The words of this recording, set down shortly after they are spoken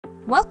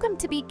Welcome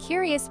to Be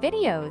Curious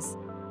Videos.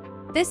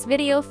 This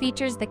video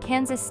features the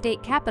Kansas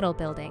State Capitol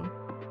building.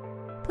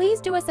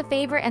 Please do us a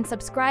favor and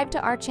subscribe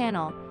to our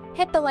channel.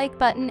 Hit the like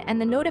button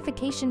and the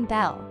notification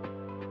bell.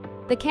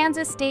 The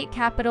Kansas State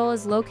Capitol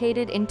is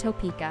located in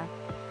Topeka.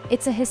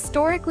 It's a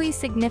historically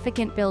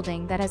significant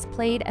building that has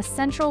played a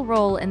central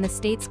role in the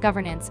state's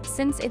governance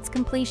since its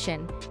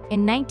completion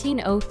in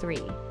 1903.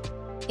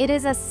 It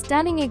is a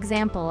stunning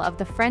example of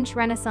the French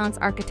Renaissance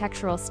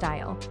architectural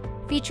style,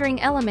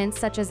 featuring elements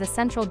such as a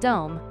central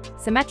dome,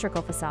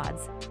 symmetrical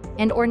facades,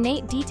 and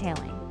ornate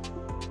detailing.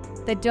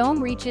 The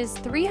dome reaches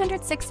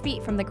 306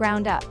 feet from the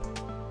ground up,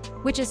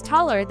 which is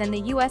taller than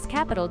the U.S.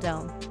 Capitol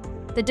dome.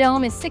 The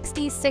dome is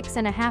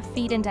 66.5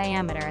 feet in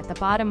diameter at the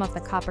bottom of the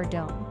copper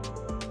dome.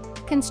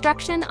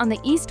 Construction on the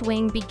East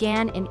Wing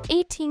began in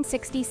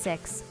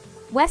 1866,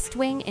 West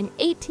Wing in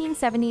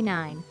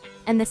 1879,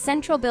 and the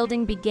Central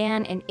Building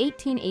began in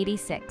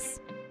 1886.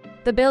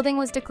 The building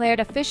was declared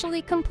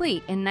officially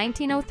complete in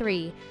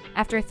 1903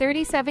 after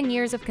 37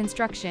 years of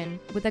construction,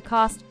 with a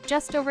cost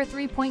just over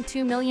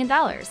 $3.2 million.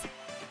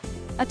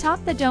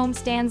 Atop the dome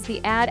stands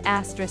the Ad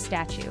Astra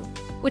statue,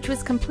 which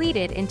was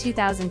completed in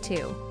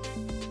 2002.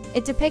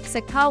 It depicts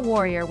a Ka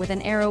warrior with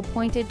an arrow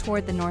pointed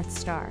toward the North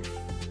Star.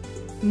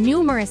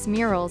 Numerous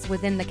murals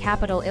within the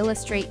Capitol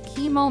illustrate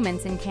key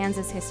moments in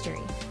Kansas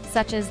history,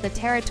 such as the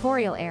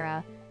territorial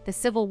era, the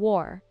Civil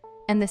War,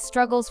 and the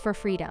struggles for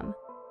freedom.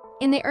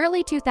 In the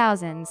early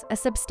 2000s, a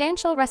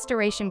substantial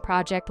restoration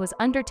project was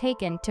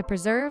undertaken to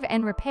preserve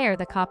and repair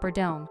the Copper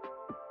Dome.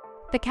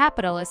 The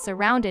Capitol is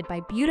surrounded by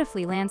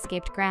beautifully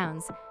landscaped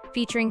grounds,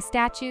 featuring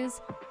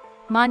statues,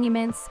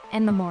 monuments,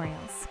 and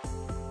memorials.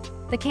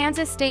 The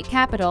Kansas State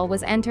Capitol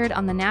was entered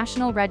on the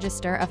National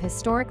Register of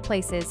Historic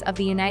Places of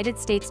the United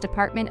States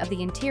Department of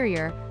the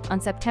Interior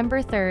on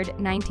September 3,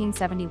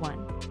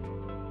 1971.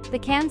 The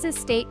Kansas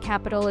State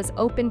Capitol is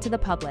open to the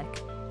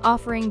public,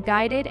 offering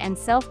guided and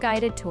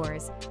self-guided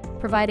tours,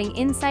 providing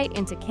insight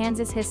into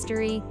Kansas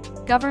history,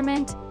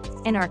 government,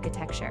 and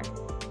architecture.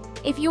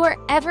 If you are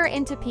ever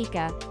in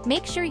Topeka,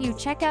 make sure you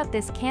check out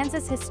this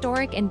Kansas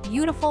historic and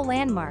beautiful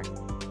landmark.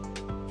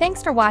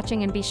 Thanks for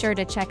watching, and be sure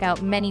to check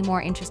out many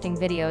more interesting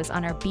videos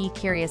on our Be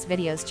Curious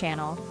Videos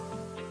channel.